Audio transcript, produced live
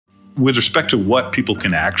with respect to what people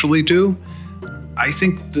can actually do, I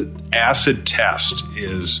think the acid test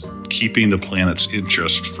is keeping the planet's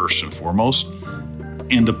interest first and foremost.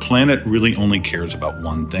 And the planet really only cares about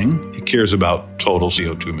one thing. It cares about total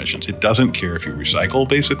CO2 emissions. It doesn't care if you recycle,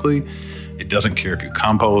 basically. It doesn't care if you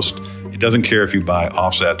compost. It doesn't care if you buy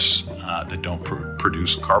offsets that don't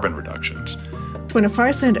produce carbon reductions. When a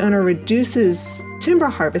forest landowner reduces timber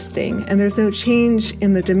harvesting and there's no change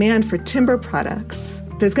in the demand for timber products,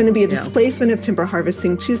 there's going to be a displacement of timber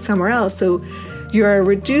harvesting to somewhere else. So you're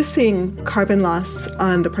reducing carbon loss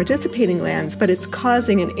on the participating lands, but it's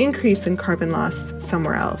causing an increase in carbon loss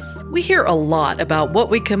somewhere else. We hear a lot about what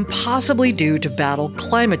we can possibly do to battle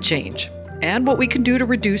climate change and what we can do to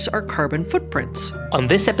reduce our carbon footprints. On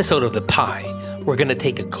this episode of The Pie, we're going to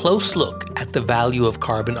take a close look at the value of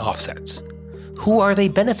carbon offsets. Who are they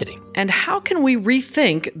benefiting? And how can we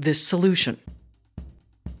rethink this solution?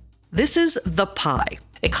 This is The Pie.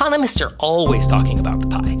 Economists are always talking about the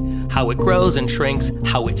pie. How it grows and shrinks,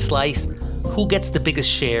 how it's sliced, who gets the biggest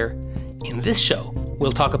share. In this show,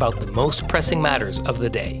 we'll talk about the most pressing matters of the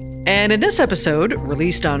day. And in this episode,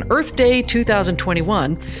 released on Earth Day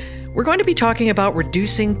 2021, we're going to be talking about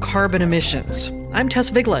reducing carbon emissions. I'm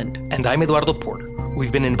Tess Vigland. And I'm Eduardo Porter.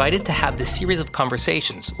 We've been invited to have this series of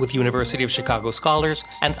conversations with University of Chicago scholars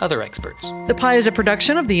and other experts. The Pie is a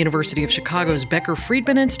production of the University of Chicago's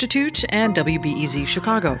Becker-Friedman Institute and WBEZ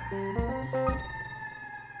Chicago.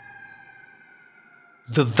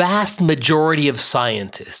 The vast majority of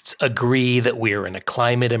scientists agree that we're in a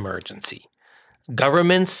climate emergency.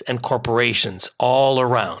 Governments and corporations all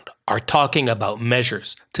around are talking about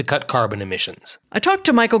measures to cut carbon emissions. I talked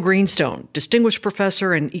to Michael Greenstone, distinguished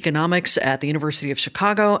professor in economics at the University of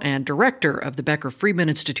Chicago and director of the Becker-Friedman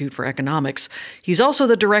Institute for Economics. He's also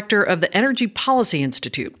the director of the Energy Policy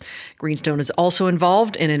Institute. Greenstone is also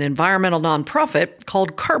involved in an environmental nonprofit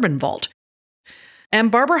called Carbon Vault. And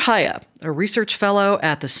Barbara Haya, a research fellow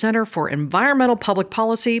at the Center for Environmental Public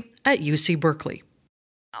Policy at UC Berkeley.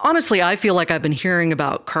 Honestly, I feel like I've been hearing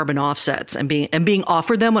about carbon offsets and being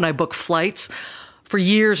offered them when I book flights for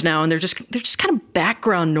years now, and they're just kind of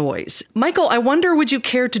background noise. Michael, I wonder, would you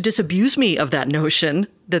care to disabuse me of that notion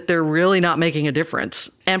that they're really not making a difference?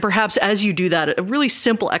 And perhaps as you do that, a really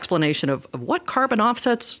simple explanation of what carbon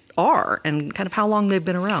offsets are and kind of how long they've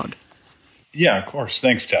been around. Yeah, of course.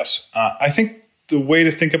 Thanks, Tess. I think the way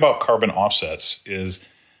to think about carbon offsets is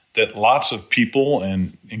that lots of people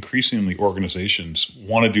and increasingly organizations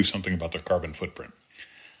want to do something about their carbon footprint.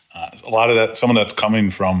 Some of that's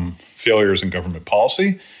coming from failures in government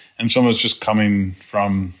policy, and some is just coming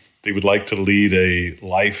from they would like to lead a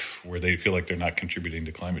life where they feel like they're not contributing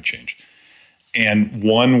to climate change. And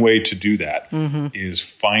one way to do that is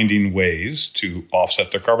finding ways to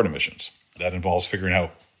offset their carbon emissions. That involves figuring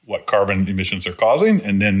out what carbon emissions they're causing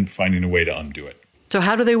and then finding a way to undo it. So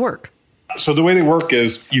how do they work? So the way they work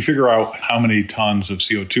is you figure out how many tons of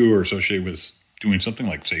CO2 are associated with doing something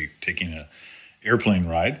like, say, taking an airplane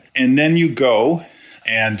ride. And then you go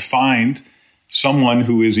and find someone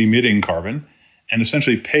who is emitting carbon and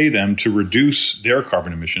essentially pay them to reduce their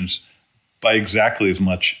carbon emissions by exactly as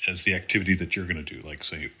much as the activity that you're going to do, like,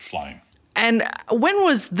 say, flying. And when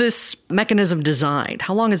was this mechanism designed?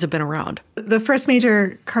 How long has it been around? The first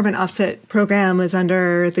major carbon offset program was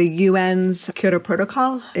under the UN's Kyoto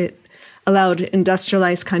Protocol. It allowed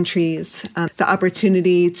industrialized countries the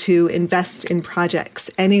opportunity to invest in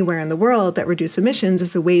projects anywhere in the world that reduce emissions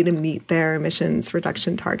as a way to meet their emissions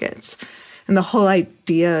reduction targets. And the whole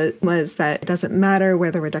idea was that it doesn't matter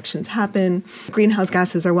where the reductions happen. Greenhouse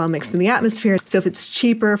gases are well mixed in the atmosphere. So if it's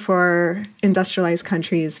cheaper for industrialized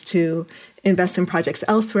countries to invest in projects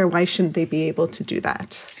elsewhere, why shouldn't they be able to do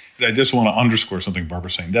that? I just want to underscore something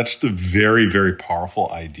Barbara's saying. That's the very, very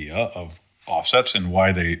powerful idea of offsets and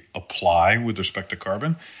why they apply with respect to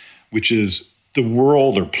carbon, which is the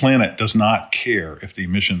world or planet does not care if the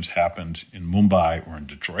emissions happened in Mumbai or in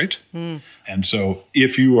Detroit. And so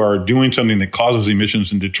if you are doing something that causes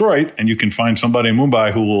emissions in Detroit and you can find somebody in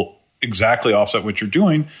Mumbai who will exactly offset what you're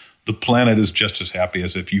doing, the planet is just as happy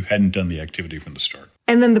as if you hadn't done the activity from the start.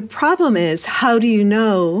 And then the problem is, how do you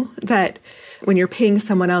know that when you're paying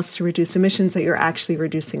someone else to reduce emissions, that you're actually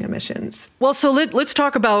reducing emissions? Well, so let's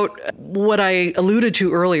talk about what I alluded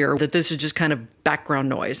to earlier, that this is just kind of background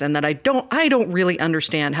noise and that I don't really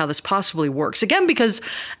understand how this possibly works. Again, because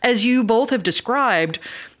as you both have described,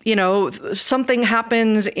 you know, something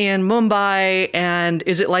happens in Mumbai and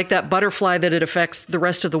is it like that butterfly that it affects the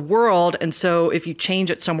rest of the world? And so if you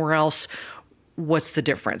change it somewhere else, what's the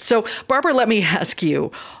difference? So, Barbara, let me ask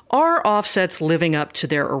you, are offsets living up to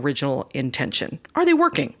their original intention? Are they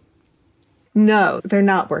working? No, they're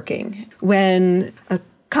not working. When a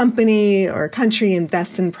company or country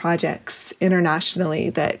invests in projects internationally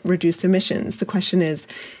that reduce emissions, the question is,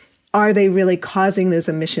 are they really causing those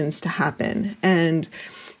emissions to happen? And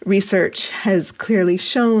research has clearly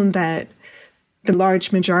shown that the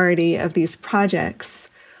large majority of these projects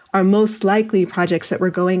are most likely projects that were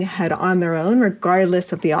going ahead on their own,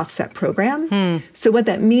 regardless of the offset program. So what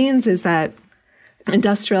that means is that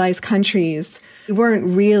industrialized countries weren't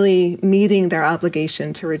really meeting their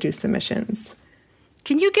obligation to reduce emissions.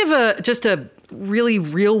 Can you give just a really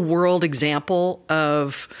real-world example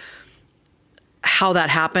of how that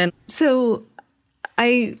happened? So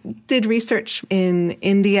I did research in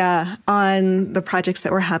India on the projects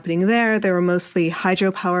that were happening there. They were mostly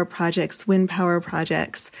hydropower projects, wind power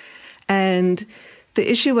projects. And the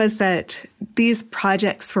issue was that these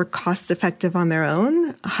projects were cost-effective on their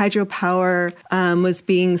own. Hydropower was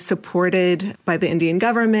being supported by the Indian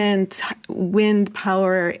government. Wind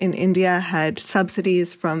power in India had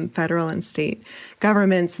subsidies from federal and state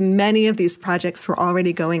governments. Many of these projects were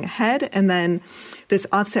already going ahead. And then this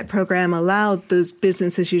offset program allowed those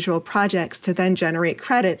business-as-usual projects to then generate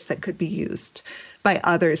credits that could be used by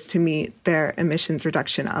others to meet their emissions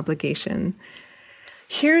reduction obligation.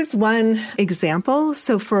 Here's one example.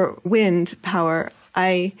 So for wind power,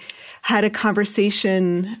 I had a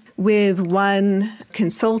conversation with one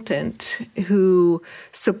consultant who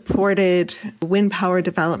supported wind power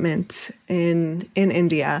development in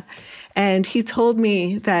India. And he told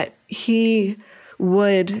me that he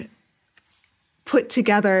would put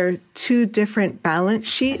together two different balance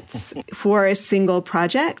sheets for a single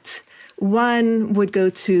project. One would go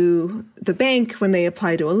to the bank when they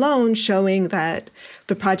apply to a loan, showing that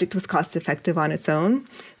the project was cost effective on its own.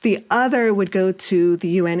 The other would go to the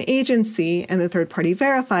UN agency and the third-party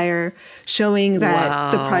verifier, showing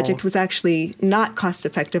that the project was actually not cost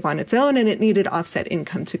effective on its own and it needed offset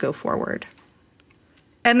income to go forward.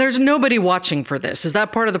 And there's nobody watching for this. Is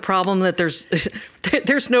that part of the problem, that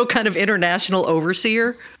there's no kind of international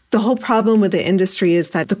overseer? The whole problem with the industry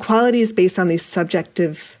is that the quality is based on these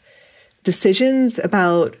subjective decisions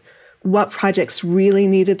about what projects really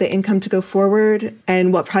needed the income to go forward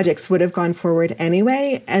and what projects would have gone forward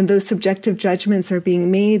anyway. And those subjective judgments are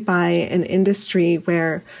being made by an industry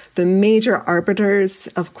where the major arbiters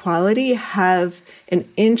of quality have an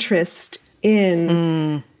interest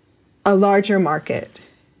in a larger market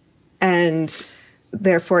and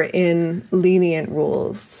therefore in lenient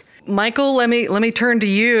rules. Michael, let me turn to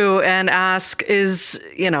you and ask,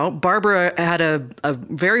 Barbara had a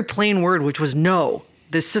very plain word, which was no,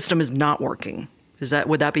 this system is not working.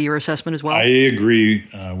 Would that be your assessment as well? I agree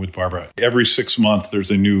with Barbara. Every 6 months,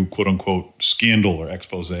 there's a new quote unquote scandal or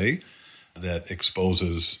expose that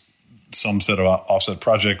exposes some set of offset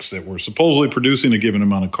projects that were supposedly producing a given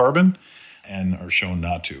amount of carbon and are shown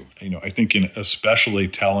not to. I think an especially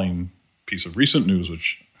telling piece of recent news,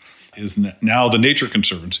 which is now the Nature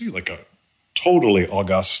Conservancy, like a totally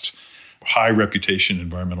august, high reputation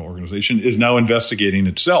environmental organization, is now investigating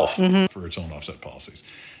itself for its own offset policies.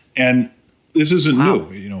 And this isn't new.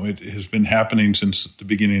 It has been happening since the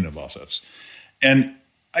beginning of offsets. And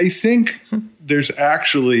I think there's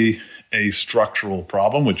actually a structural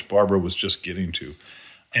problem, which Barbara was just getting to.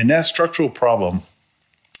 And that structural problem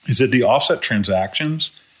is that the offset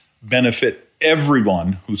transactions benefit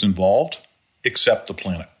everyone who's involved except the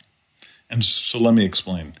planet. And so let me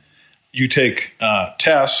explain. You take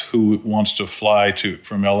Tess, who wants to fly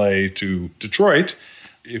from LA to Detroit.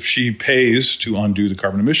 If she pays to undo the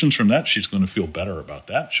carbon emissions from that, she's going to feel better about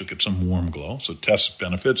that. She'll get some warm glow. So Tess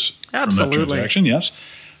benefits from that transaction, yes.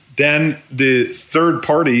 Then the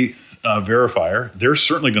third-party verifier, they're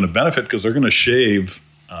certainly going to benefit because they're going to shave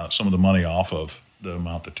some of the money off of the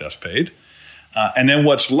amount that Tess paid. And then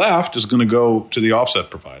what's left is going to go to the offset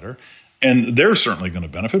provider. And they're certainly going to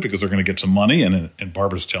benefit because they're going to get some money, and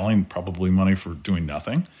Barbara's telling probably money for doing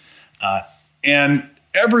nothing. And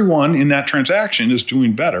everyone in that transaction is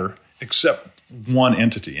doing better except one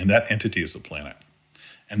entity, and that entity is the planet.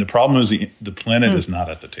 And the problem is the planet is not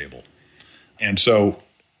at the table. And so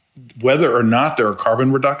whether or not there are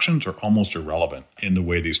carbon reductions are almost irrelevant in the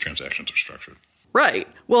way these transactions are structured. Right.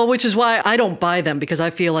 Well, which is why I don't buy them, because I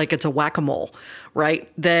feel like it's a whack-a-mole,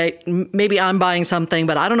 right? That maybe I'm buying something,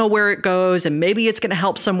 but I don't know where it goes, and maybe it's going to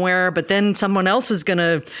help somewhere, but then someone else is going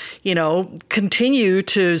to, continue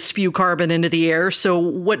to spew carbon into the air. So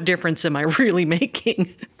what difference am I really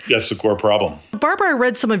making? That's the core problem. Barbara, I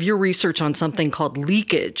read some of your research on something called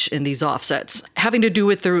leakage in these offsets, having to do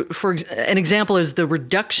with for an example is the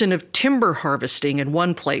reduction of timber harvesting in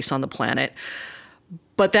one place on the planet.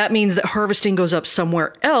 But that means that harvesting goes up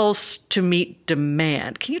somewhere else to meet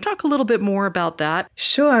demand. Can you talk a little bit more about that?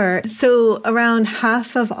 Sure. So around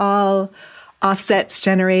half of all offsets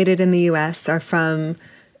generated in the U.S. are from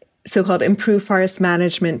so-called improved forest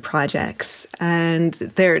management projects. And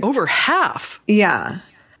they're over half. Yeah.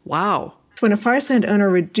 Wow. When a forest landowner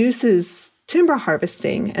reduces timber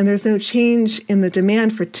harvesting and there's no change in the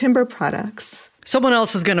demand for timber products, someone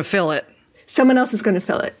else is going to fill it. Someone else is going to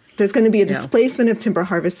fill it. There's going to be a displacement of timber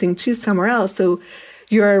harvesting to somewhere else. So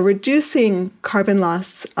you're reducing carbon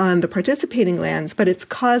loss on the participating lands, but it's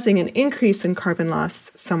causing an increase in carbon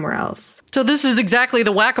loss somewhere else. So this is exactly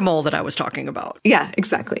the whack-a-mole that I was talking about. Yeah,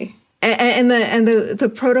 exactly. And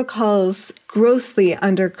the protocols grossly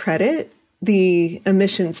undercredit the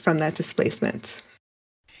emissions from that displacement.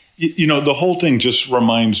 You know, the whole thing just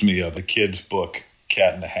reminds me of a kid's book,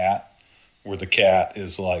 Cat in the Hat, where the cat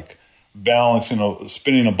is like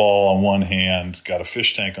spinning a ball on one hand, got a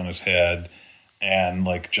fish tank on his head, and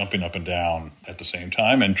like jumping up and down at the same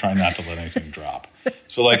time and trying not to let anything drop.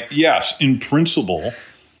 So like, yes, in principle,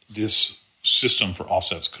 this system for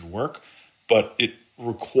offsets could work, but it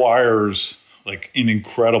requires like an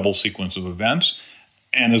incredible sequence of events.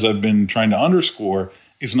 And as I've been trying to underscore,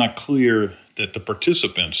 it's not clear that the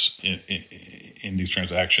participants in these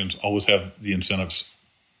transactions always have the incentives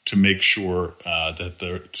to make sure that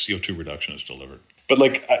the CO2 reduction is delivered. But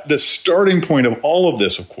like the starting point of all of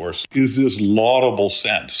this, of course, is this laudable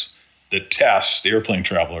sense that Tess, the airplane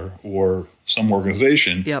traveler, or some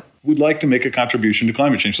organization would like to make a contribution to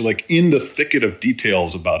climate change. So like in the thicket of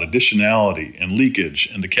details about additionality and leakage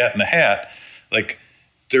and the cat in the hat, like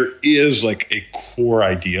there is like a core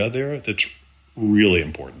idea there that's really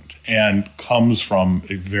important and comes from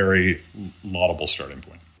a very laudable starting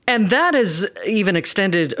point. And that is even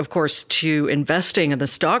extended, of course, to investing in the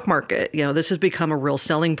stock market. You know, this has become a real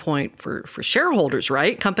selling point for shareholders,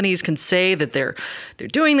 right? Companies can say that they're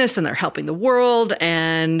doing this and they're helping the world,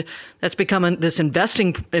 and that's become this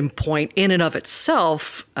investing point in and of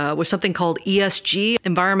itself with something called ESG,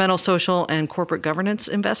 environmental, social, and corporate governance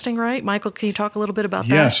investing, right? Michael, can you talk a little bit about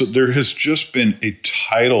that? Yeah, so there has just been a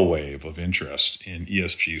tidal wave of interest in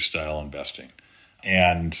ESG-style investing.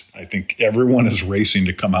 And I think everyone is racing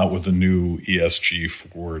to come out with a new ESG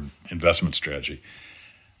forward investment strategy.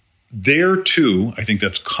 There, too, I think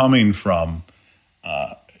that's coming from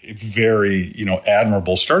a very,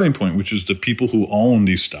 admirable starting point, which is the people who own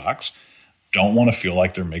these stocks don't want to feel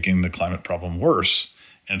like they're making the climate problem worse.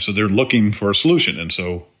 And so they're looking for a solution. And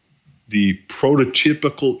so the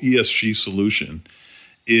prototypical ESG solution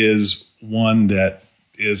is one that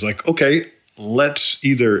is like, okay, let's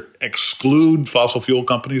either exclude fossil fuel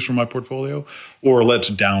companies from my portfolio or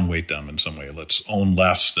let's downweight them in some way. Let's own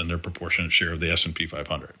less than their proportionate share of the S&P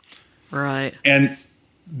 500. Right. And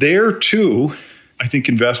there, too, I think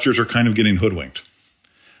investors are kind of getting hoodwinked.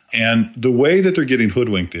 And the way that they're getting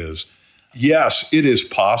hoodwinked is, yes, it is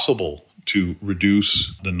possible to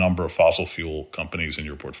reduce the number of fossil fuel companies in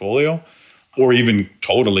your portfolio or even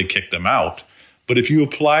totally kick them out. But if you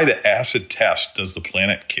apply the acid test, does the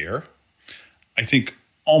planet care? I think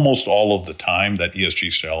almost all of the time that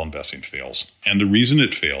ESG-style investing fails. And the reason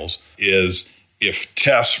it fails is if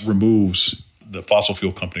Tess removes the fossil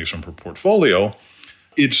fuel companies from her portfolio,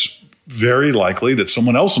 it's very likely that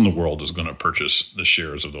someone else in the world is going to purchase the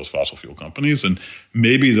shares of those fossil fuel companies. And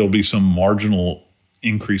maybe there'll be some marginal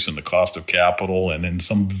increase in the cost of capital. And in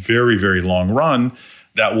some very, very long run,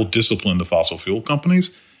 that will discipline the fossil fuel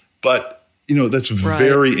companies. But, that's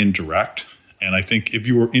very indirect. And I think if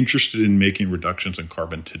you were interested in making reductions in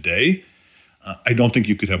carbon today, I don't think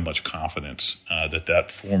you could have much confidence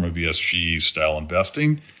that form of ESG-style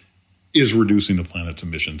investing is reducing the planet's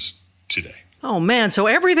emissions today. Oh, man. So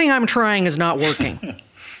everything I'm trying is not working.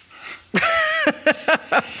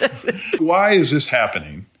 Why is this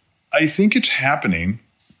happening? I think it's happening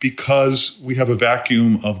because we have a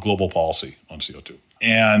vacuum of global policy on CO2.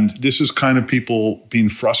 And this is kind of people being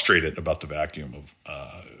frustrated about the vacuum of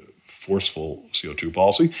forceful CO2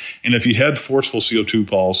 policy. And if you had forceful CO2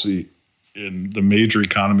 policy in the major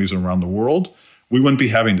economies around the world, we wouldn't be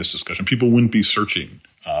having this discussion. People wouldn't be searching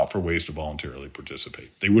for ways to voluntarily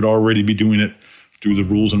participate. They would already be doing it through the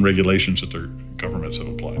rules and regulations that their governments have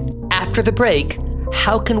applied. After the break,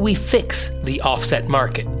 how can we fix the offset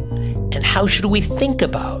market? And how should we think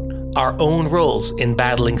about our own roles in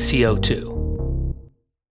battling CO2?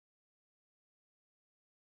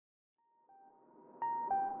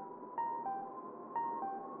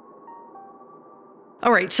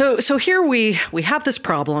 All right, so here we have this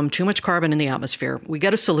problem, too much carbon in the atmosphere. We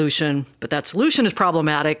get a solution, but that solution is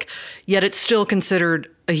problematic, yet it's still considered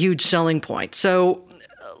a huge selling point. So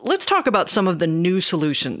Let's talk about some of the new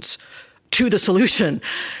solutions to the solution.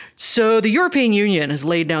 So the European Union has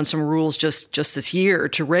laid down some rules just this year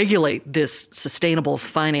to regulate this sustainable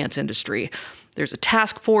finance industry. There's a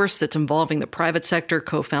task force that's involving the private sector,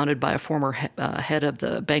 co-founded by a former head of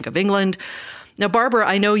the Bank of England. Now, Barbara,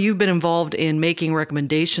 I know you've been involved in making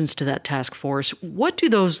recommendations to that task force. What do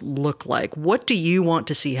those look like? What do you want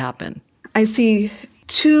to see happen? I see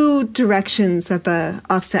two directions that the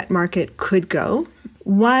offset market could go.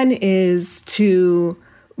 One is to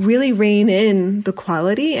really rein in the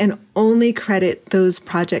quality and only credit those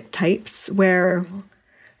project types where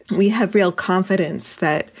we have real confidence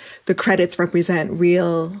that the credits represent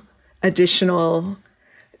real additional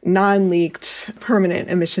non-leaked permanent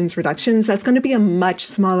emissions reductions. That's going to be a much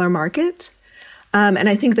smaller market. And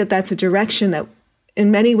I think that that's a direction that in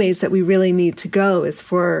many ways that we really need to go, is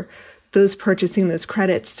for those purchasing those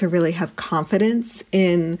credits to really have confidence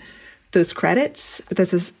in those credits.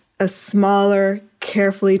 That's a smaller,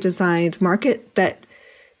 carefully designed market that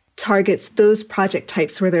targets those project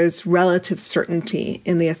types where there's relative certainty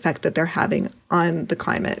in the effect that they're having on the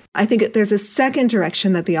climate. I think there's a second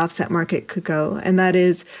direction that the offset market could go, and that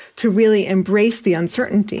is to really embrace the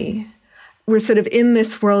uncertainty. We're sort of in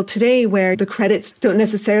this world today where the credits don't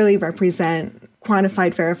necessarily represent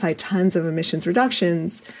quantified, verified tons of emissions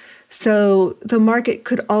reductions. So the market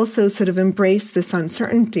could also sort of embrace this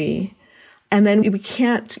uncertainty. And then we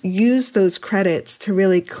can't use those credits to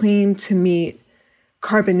really claim to meet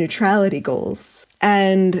carbon neutrality goals.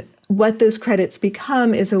 And what those credits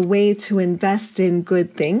become is a way to invest in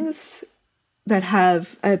good things that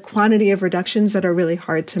have a quantity of reductions that are really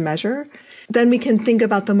hard to measure. Then we can think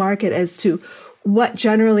about the market as to what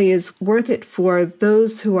generally is worth it for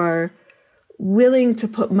those who are willing to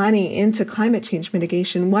put money into climate change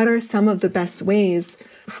mitigation. What are some of the best ways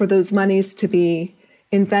for those monies to be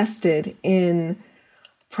invested in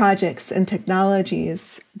projects and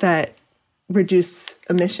technologies that reduce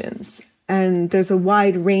emissions? And there's a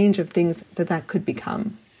wide range of things that could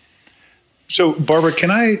become. So, Barbara,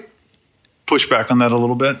 can I push back on that a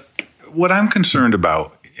little bit? What I'm concerned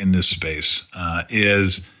about in this space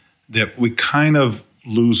is that we kind of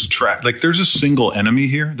lose track. Like, there's a single enemy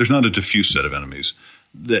here. There's not a diffuse set of enemies.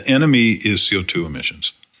 The enemy is CO2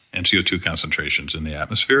 emissions and CO2 concentrations in the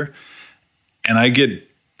atmosphere. And I get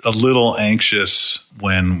a little anxious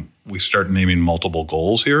when we start naming multiple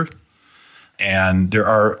goals here. And there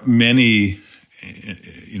are many,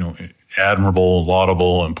 admirable,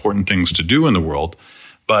 laudable, important things to do in the world.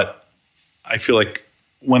 But I feel like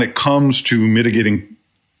when it comes to mitigating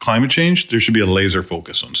climate change, there should be a laser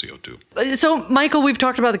focus on CO2. So, Michael, we've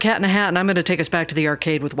talked about the cat in a hat, and I'm going to take us back to the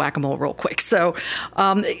arcade with whack-a-mole real quick. So,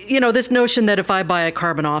 this notion that if I buy a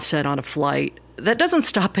carbon offset on a flight, that doesn't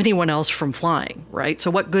stop anyone else from flying, right? So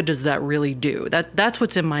what good does that really do? That's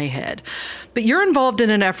what's in my head. But you're involved in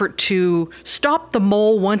an effort to stop the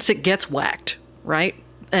mole once it gets whacked, right?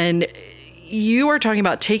 And you are talking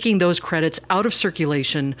about taking those credits out of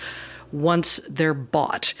circulation once they're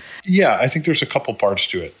bought. Yeah, I think there's a couple parts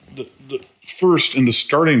to it. The first and the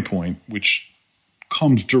starting point, which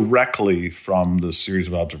comes directly from the series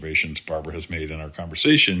of observations Barbara has made in our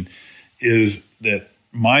conversation, is that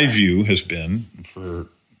my view has been for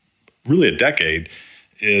really a decade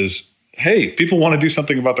is, hey, people want to do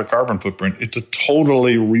something about their carbon footprint. It's a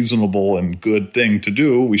totally reasonable and good thing to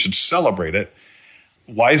do. We should celebrate it.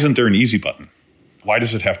 Why isn't there an easy button? Why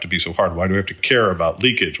does it have to be so hard? Why do we have to care about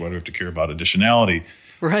leakage? Why do we have to care about additionality?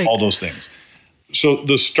 Right. All those things. So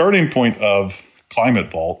the starting point of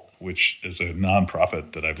Climate Vault, which is a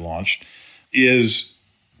nonprofit that I've launched, is,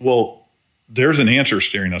 well, there's an answer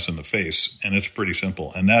staring us in the face, and it's pretty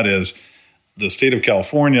simple. And that is the state of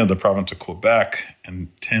California, the province of Quebec, and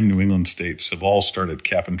 10 New England states have all started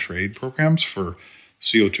cap and trade programs for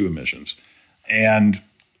CO2 emissions. And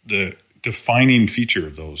the defining feature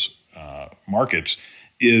of those markets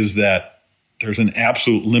is that there's an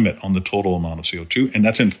absolute limit on the total amount of CO2, and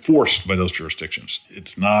that's enforced by those jurisdictions.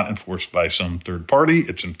 It's not enforced by some third party.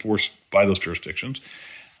 It's enforced by those jurisdictions.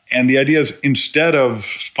 And the idea is, instead of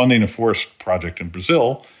funding a forest project in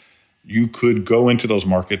Brazil, you could go into those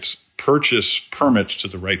markets, purchase permits to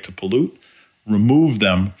the right to pollute, remove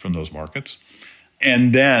them from those markets,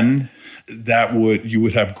 and then you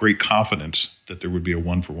would have great confidence that there would be a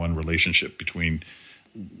one-for-one relationship between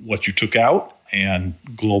what you took out and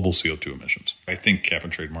global CO2 emissions. I think cap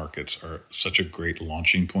and trade markets are such a great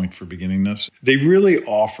launching point for beginning this. They really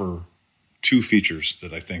offer two features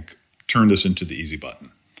that I think turn this into the easy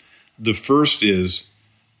button. The first is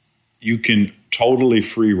you can totally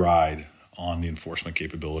free ride on the enforcement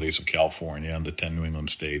capabilities of California and the 10 New England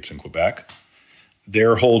states and Quebec.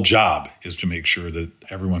 their whole job is to make sure that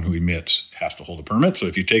everyone who emits has to hold a permit. So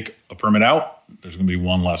if you take a permit out, there's going to be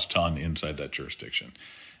one less ton inside that jurisdiction.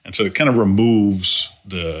 And so it kind of removes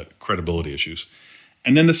the credibility issues.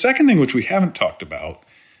 And then the second thing, which we haven't talked about,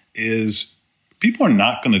 is people are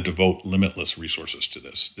not going to devote limitless resources to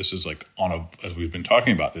this. This is like as we've been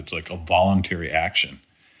talking about, it's like a voluntary action.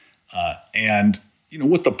 And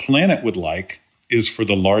what the planet would like is for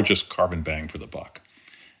the largest carbon bang for the buck.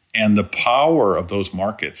 And the power of those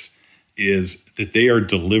markets is that they are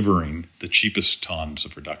delivering the cheapest tons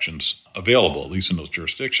of reductions available, at least in those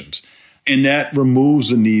jurisdictions. And that removes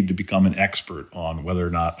the need to become an expert on whether or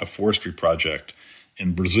not a forestry project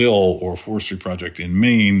in Brazil or a forestry project in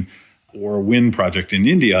Maine or a wind project in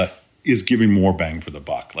India is giving more bang for the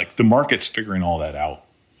buck. Like the market's figuring all that out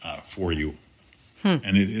for you.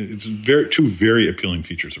 And it's two very appealing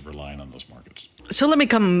features of relying on those markets. So let me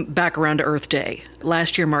come back around to Earth Day.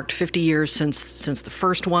 Last year marked 50 years since the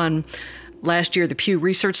first one. Last year, the Pew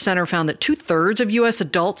Research Center found that 2/3 of U.S.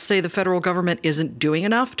 adults say the federal government isn't doing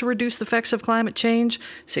enough to reduce the effects of climate change.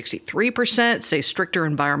 63% say stricter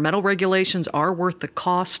environmental regulations are worth the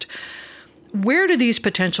cost. Where do these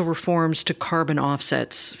potential reforms to carbon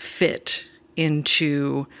offsets fit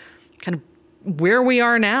into kind of where we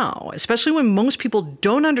are now, especially when most people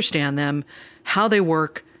don't understand them, how they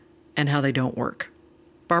work, and how they don't work?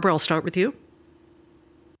 Barbara, I'll start with you.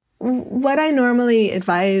 What I normally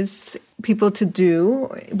advise people to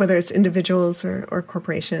do, whether it's individuals or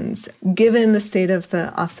corporations, given the state of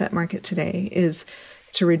the offset market today, is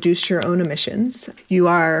to reduce your own emissions. You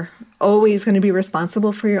are always going to be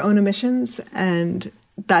responsible for your own emissions, and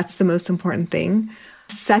that's the most important thing.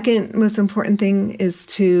 Second most important thing is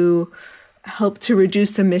to help to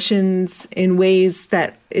reduce emissions in ways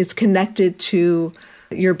that is connected to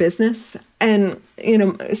your business. And,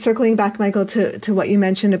 circling back, Michael, to what you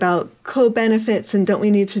mentioned about co-benefits and don't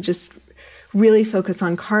we need to just really focus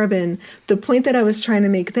on carbon, the point that I was trying to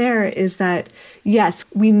make there is that, yes,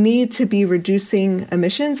 we need to be reducing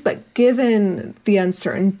emissions, but given the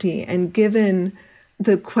uncertainty and given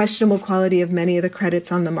the questionable quality of many of the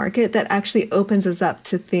credits on the market, that actually opens us up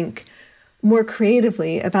to think more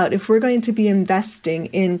creatively about if we're going to be investing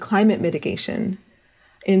in climate mitigation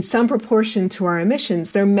in some proportion to our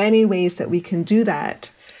emissions, there are many ways that we can do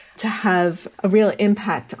that to have a real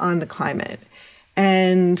impact on the climate.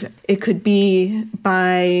 And it could be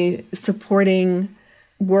by supporting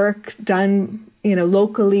work done,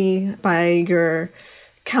 locally by your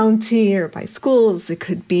county or by schools. It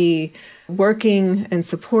could be working and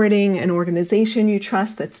supporting an organization you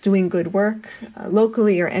trust that's doing good work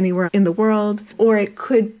locally or anywhere in the world. Or it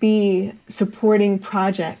could be supporting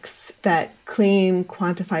projects that claim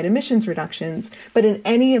quantified emissions reductions. But in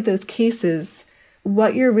any of those cases,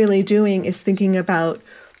 what you're really doing is thinking about,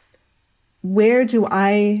 where do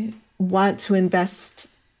I want to invest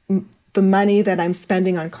the money that I'm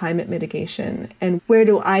spending on climate mitigation? And where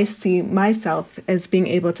do I see myself as being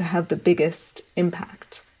able to have the biggest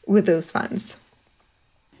impact with those funds?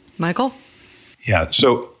 Michael? Yeah.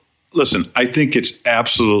 So listen, I think it's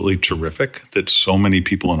absolutely terrific that so many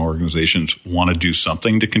people and organizations want to do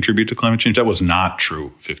something to contribute to climate change. That was not true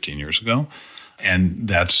 15 years ago. And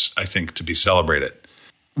that's, I think, to be celebrated.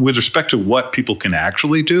 With respect to what people can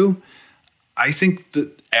actually do, I think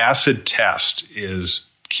the acid test is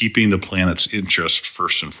keeping the planet's interest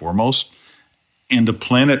first and foremost. And the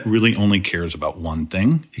planet really only cares about one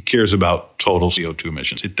thing. It cares about total CO2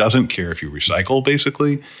 emissions. It doesn't care if you recycle,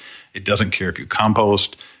 basically. It doesn't care if you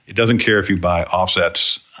compost. It doesn't care if you buy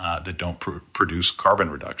offsets that don't produce carbon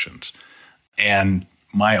reductions. And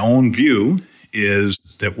my own view is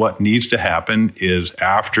that what needs to happen is,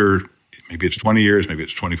 after maybe it's 20 years, maybe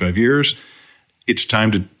it's 25 years, it's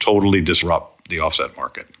time to totally disrupt the offset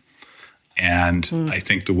market. And I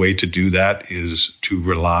think the way to do that is to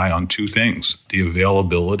rely on two things: the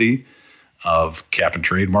availability of cap and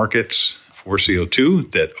trade markets for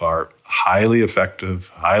CO2 that are highly effective,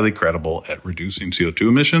 highly credible at reducing CO2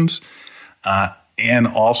 emissions, and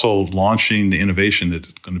also launching the innovation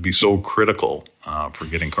that's going to be so critical for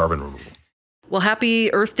getting carbon removal. Well,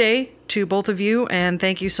 happy Earth Day to both of you, and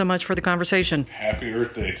thank you so much for the conversation. Happy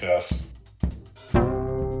Earth Day, Tess.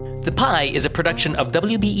 The Pie is a production of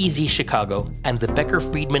WBEZ Chicago and the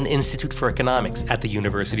Becker-Friedman Institute for Economics at the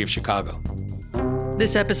University of Chicago.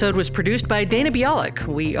 This episode was produced by Dana Bialik.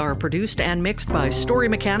 We are produced and mixed by Story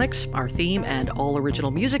Mechanics. Our theme and all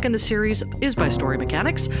original music in the series is by Story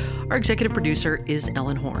Mechanics. Our executive producer is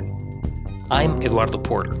Ellen Horn. I'm Eduardo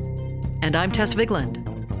Porter. And I'm Tess Vigland.